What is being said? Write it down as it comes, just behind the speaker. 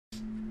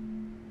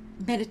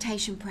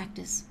meditation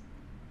practice.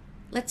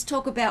 Let's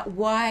talk about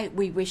why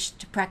we wish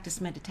to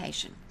practice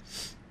meditation.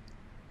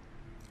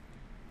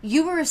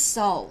 You are a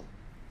soul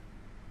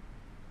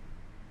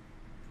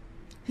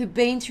who've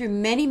been through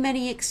many,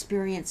 many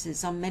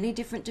experiences on many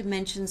different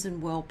dimensions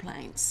and world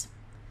planes.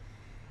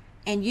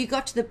 And you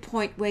got to the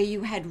point where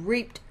you had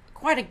reaped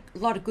quite a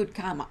lot of good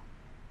karma.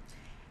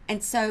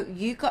 And so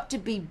you got to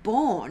be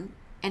born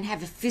and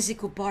have a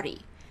physical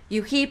body.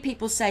 You hear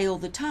people say all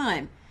the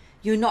time,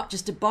 you're not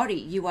just a body,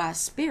 you are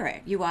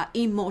spirit, you are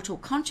immortal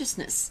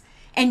consciousness.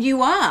 And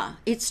you are,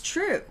 it's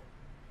true.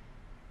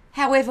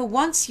 However,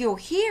 once you're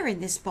here in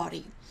this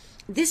body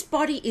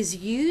is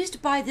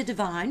used by the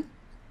divine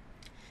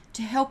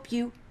to help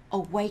you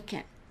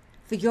awaken,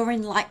 for your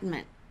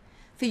enlightenment,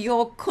 for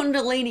your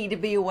kundalini to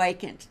be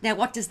awakened. Now,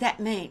 what does that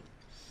mean?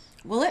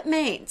 Well, it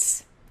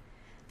means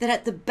that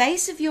at the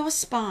base of your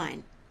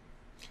spine,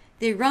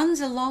 there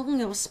runs along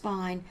your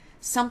spine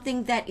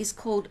something that is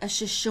called a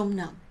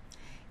sushumna.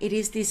 It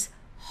is this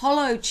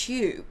hollow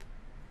tube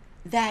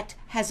that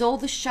has all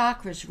the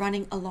chakras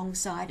running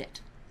alongside it.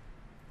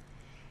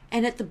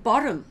 And at the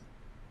bottom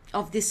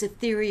of this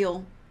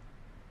ethereal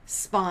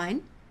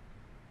spine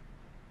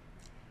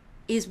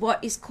is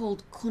what is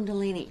called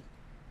kundalini.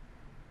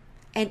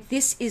 And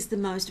this is the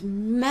most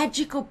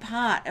magical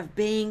part of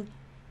being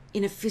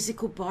in a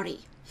physical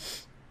body.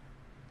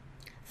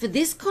 For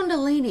this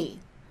kundalini,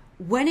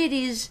 when it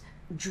is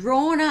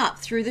drawn up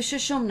through the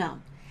sushumna,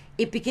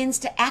 it begins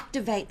to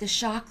activate the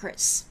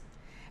chakras.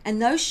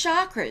 And those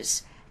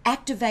chakras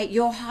activate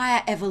your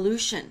higher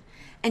evolution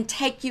and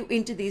take you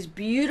into these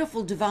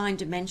beautiful divine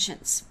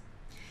dimensions.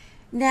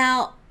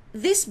 Now,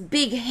 this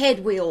big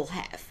head we all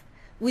have,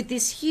 with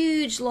this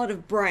huge lot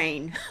of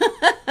brain,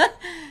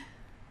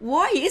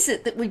 why is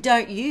it that we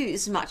don't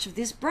use much of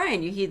this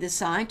brain? You hear the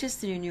scientists,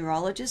 the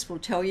neurologists will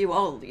tell you,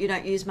 oh, you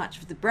don't use much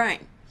of the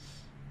brain.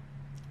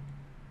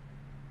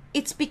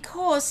 It's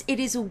because it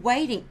is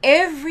awaiting.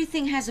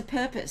 Everything has a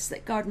purpose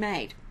that God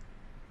made.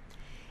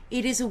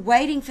 It is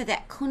awaiting for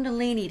that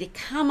kundalini to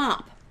come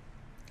up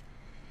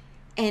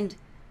and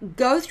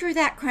go through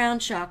that crown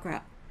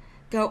chakra,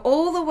 go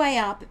all the way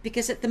up,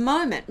 because at the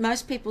moment,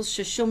 most people's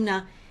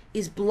sushumna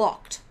is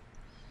blocked.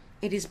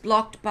 It is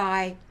blocked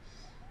by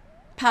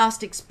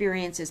past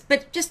experiences.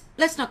 But just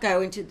let's not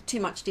go into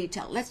too much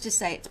detail. Let's just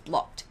say it's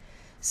blocked.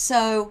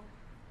 So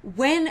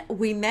when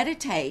we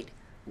meditate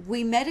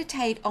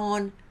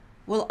on,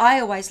 well, I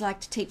always like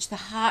to teach the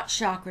heart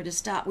chakra to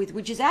start with,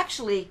 which is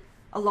actually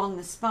along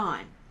the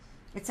spine.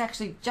 It's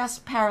actually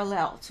just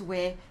parallel to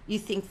where you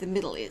think the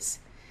middle is.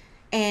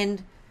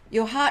 And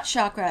your heart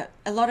chakra,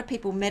 a lot of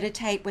people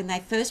meditate when they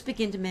first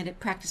begin to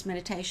practice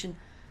meditation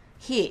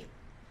here,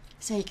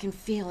 so you can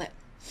feel it.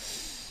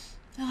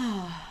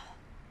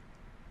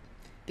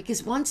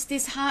 Because once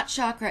this heart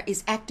chakra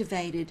is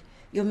activated,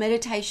 your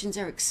meditations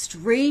are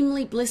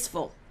extremely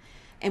blissful.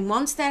 And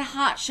once that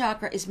heart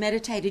chakra is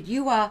meditated,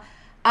 you are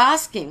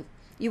helping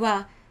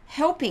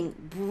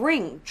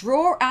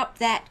draw up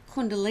that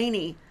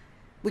kundalini,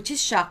 which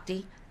is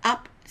Shakti,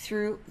 up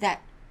through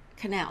that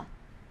canal,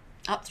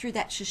 up through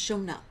that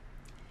sushumna.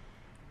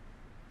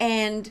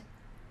 And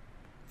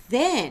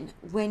then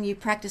when you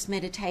practice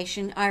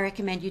meditation, I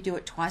recommend you do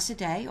it twice a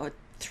day or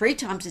 3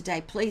 times a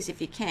day, please, if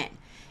you can.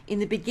 In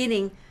the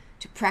beginning,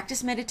 to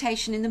practice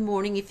meditation in the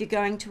morning, if you're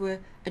going to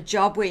a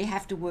job where you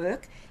have to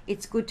work,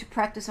 it's good to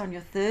practice on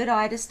your third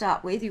eye to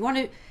start with. You want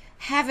to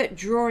have it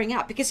drawing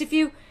up, because if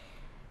you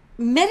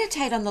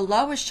meditate on the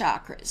lower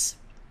chakras,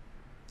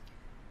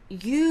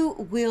 you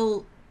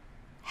will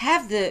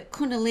have the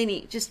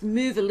kundalini just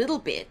move a little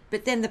bit,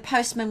 but then the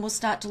postman will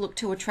start to look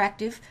too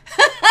attractive.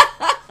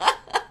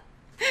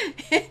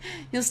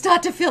 You'll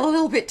start to feel a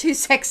little bit too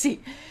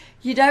sexy.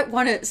 You don't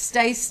want to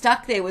stay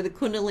stuck there with the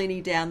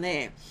kundalini down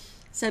there.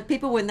 So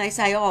people, when they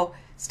say, oh,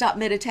 start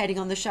meditating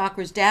on the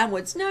chakras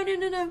downwards, no,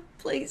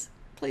 please,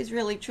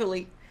 really,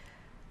 truly,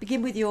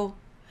 begin with your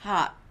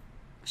heart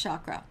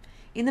chakra.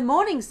 In the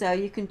mornings, though,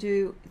 you can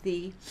do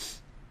the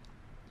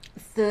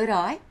third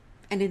eye,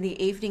 and in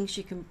the evenings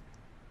you can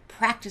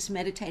practice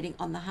meditating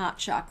on the heart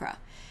chakra.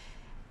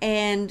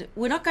 And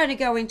we're not going to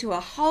go into a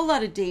whole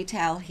lot of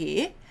detail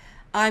here.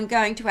 I'm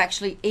going to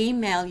actually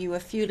email you a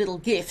few little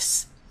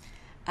gifts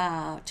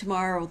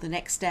tomorrow or the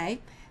next day,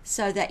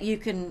 so that you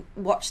can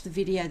watch the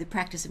video, The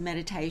Practice of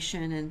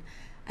Meditation,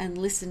 and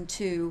listen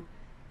to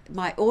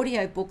my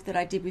audio book that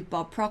I did with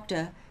Bob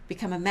Proctor,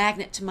 Become a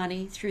Magnet to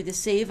Money Through the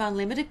Sea of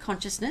Unlimited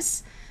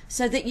Consciousness,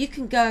 so that you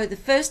can go, the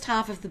first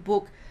half of the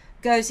book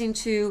goes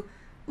into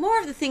more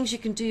of the things you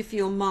can do for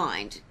your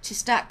mind to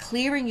start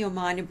clearing your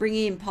mind and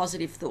bringing in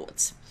positive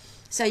thoughts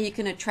so you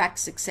can attract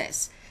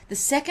success. The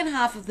second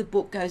half of the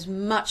book goes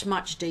much,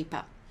 much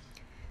deeper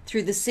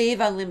through the sea of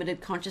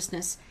unlimited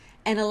consciousness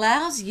and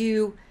allows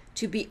you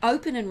to be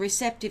open and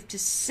receptive to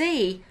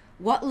see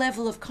what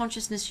level of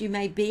consciousness you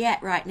may be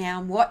at right now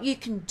and what you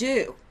can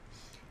do,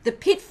 the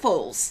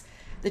pitfalls,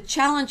 the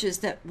challenges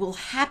that will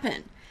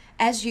happen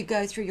as you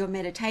go through your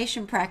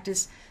meditation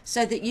practice,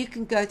 so that you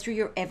can go through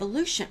your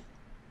evolution.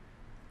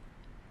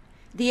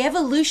 The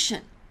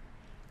evolution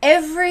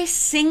Every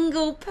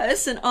single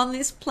person on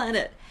this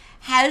planet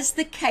has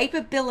the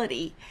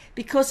capability,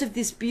 because of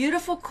this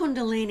beautiful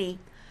Kundalini,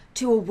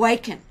 to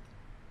awaken.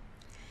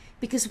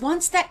 Because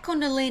once that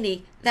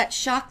Kundalini, that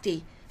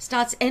Shakti,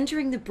 starts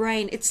entering the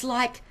brain, it's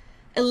like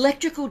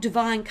electrical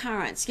divine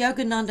currents.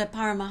 Yogananda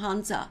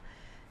Paramahansa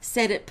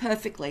said it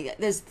perfectly.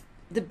 There's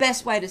the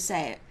best way to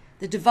say it.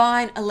 The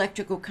divine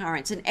electrical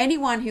currents. And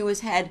anyone who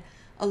has had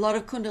a lot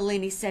of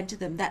Kundalini sent to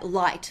them, that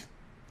light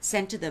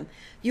sent to them,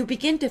 you'll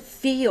begin to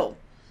feel,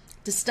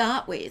 to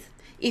start with,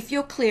 if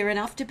you're clear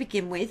enough to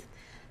begin with,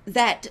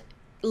 that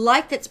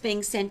light that's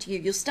being sent to you,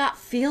 you'll start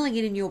feeling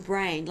it in your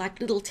brain, like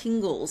little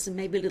tingles and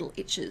maybe little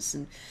itches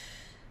and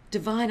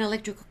divine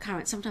electrical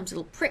currents, sometimes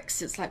little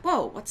pricks. It's like,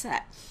 whoa, what's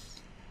that?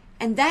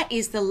 And that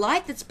is the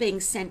light that's being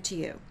sent to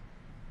you,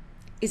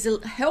 is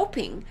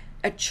helping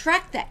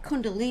attract that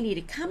Kundalini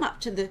to come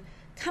up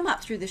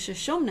through the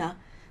Sushumna,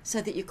 so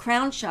that your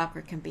crown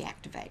chakra can be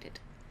activated.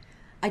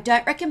 I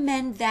don't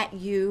recommend that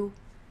you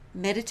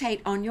meditate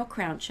on your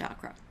crown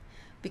chakra,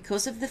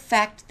 because of the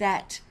fact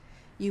that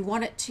you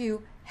want it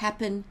to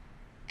happen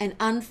and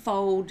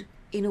unfold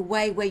in a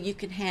way where you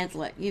can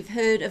handle it. You've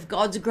heard of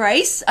God's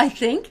grace, I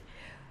think.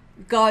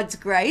 God's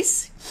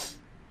grace.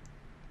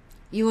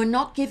 You are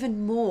not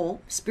given more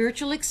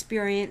spiritual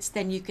experience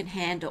than you can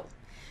handle.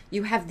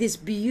 You have this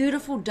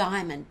beautiful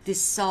diamond,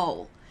 this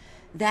soul,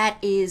 that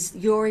is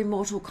your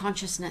immortal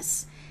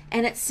consciousness.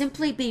 And it's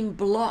simply been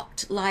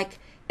blocked, like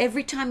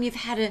every time you've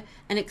had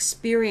an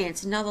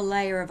experience, another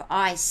layer of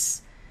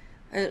ice,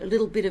 a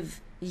little bit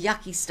of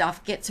yucky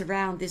stuff gets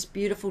around this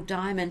beautiful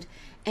diamond,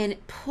 and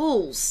it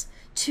pulls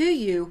to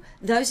you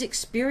those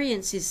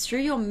experiences through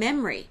your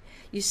memory.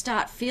 You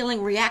start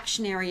feeling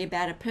reactionary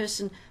about a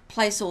person,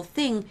 place, or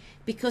thing,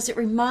 because it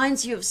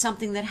reminds you of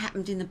something that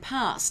happened in the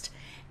past.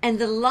 And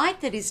the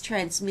light that is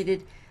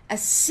transmitted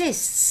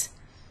assists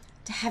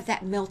to have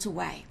that melt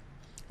away.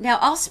 Now,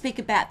 I'll speak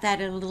about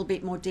that in a little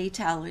bit more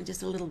detail in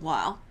just a little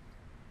while.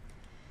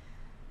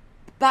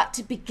 But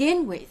to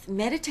begin with,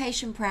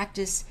 meditation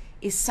practice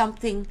is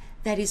something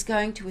that is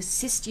going to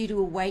assist you to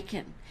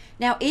awaken.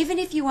 Now, even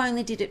if you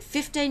only did it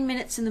 15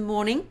 minutes in the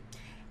morning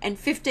and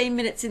 15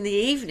 minutes in the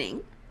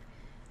evening,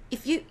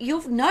 if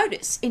you'll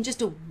notice in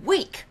just a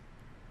week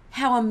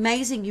how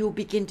amazing you'll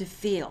begin to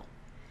feel.